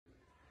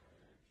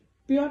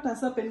Pure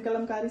Tussar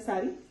PenKalamkari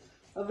saree.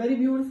 A very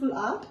beautiful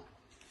art.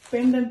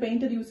 Penned and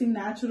painted using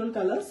natural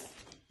colors.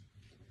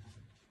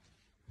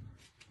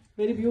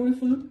 Very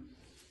beautiful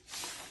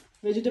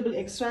vegetable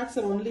extracts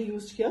are only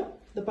used here.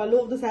 The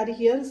pallu of the saree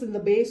here is in the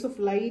base of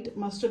light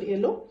mustard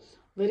yellow.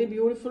 Very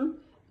beautiful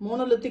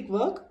monolithic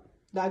work.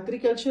 The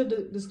agriculture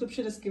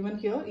description is given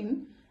here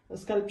in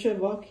sculpture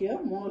work here,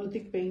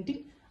 monolithic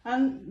painting.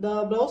 And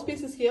the blouse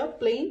piece is here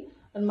plain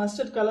and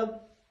mustard color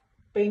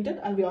painted,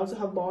 and we also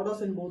have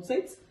borders in both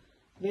sides.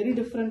 Very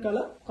different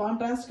color.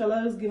 Contrast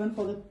color is given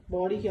for the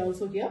body here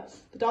also here.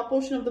 The top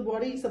portion of the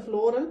body is a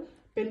floral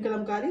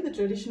PenKalamkari, the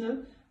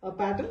traditional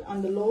pattern,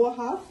 and the lower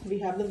half we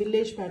have the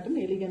village pattern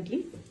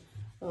elegantly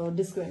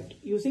described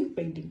using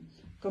painting.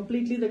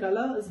 Completely the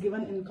color is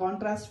given in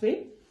contrast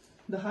way.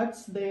 The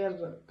huts, their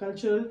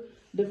cultural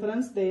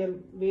difference, their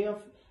way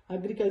of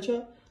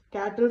agriculture,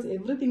 cattle,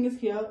 everything is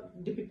here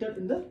depicted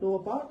in the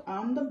lower part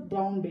and the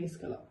brown base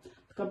color.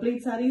 The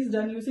complete saree is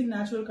done using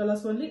natural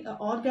colors only.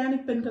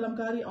 Organic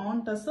PenKalamkari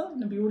on Tussar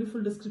in a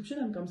beautiful description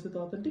and comes with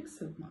authentic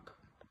silk mark.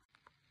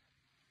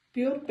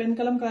 Pure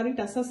PenKalamkari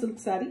Tussar silk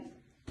saree.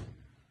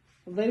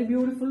 Very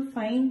beautiful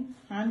fine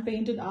hand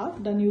painted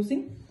art done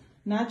using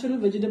natural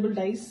vegetable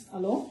dyes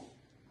alone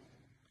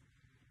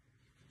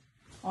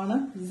on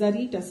a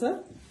Saree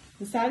Tussar.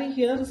 The saree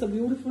here is a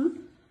beautiful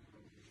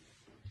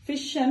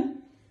fish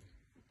and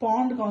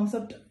pond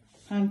concept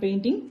hand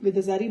painting with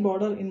the Saree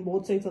border in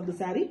both sides of the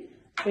saree,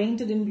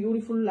 painted in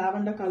beautiful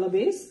lavender color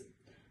base.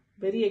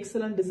 Very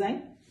excellent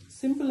design,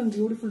 simple and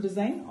beautiful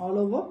design all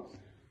over,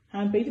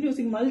 hand painted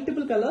using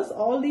multiple colors.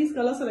 All these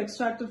colors are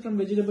extracted from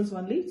vegetables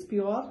only. It's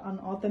pure and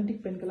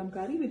authentic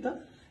PenKalamkari with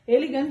a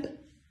elegant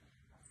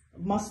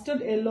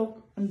mustard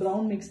yellow and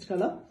brown mixed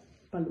color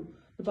pallu.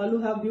 The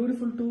pallu have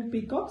beautiful two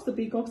peacocks. The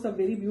peacocks are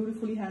very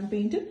beautifully hand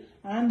painted,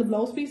 and the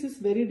blouse piece is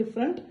very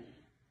different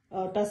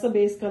Tussar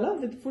base color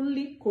with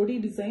fully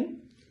Kodi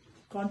design,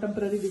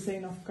 contemporary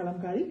design of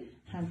Kalamkari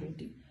hand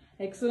painting.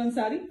 Excellent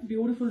saree,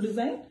 beautiful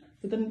design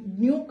with a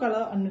new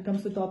color, and it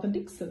comes with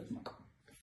authentic silk mark.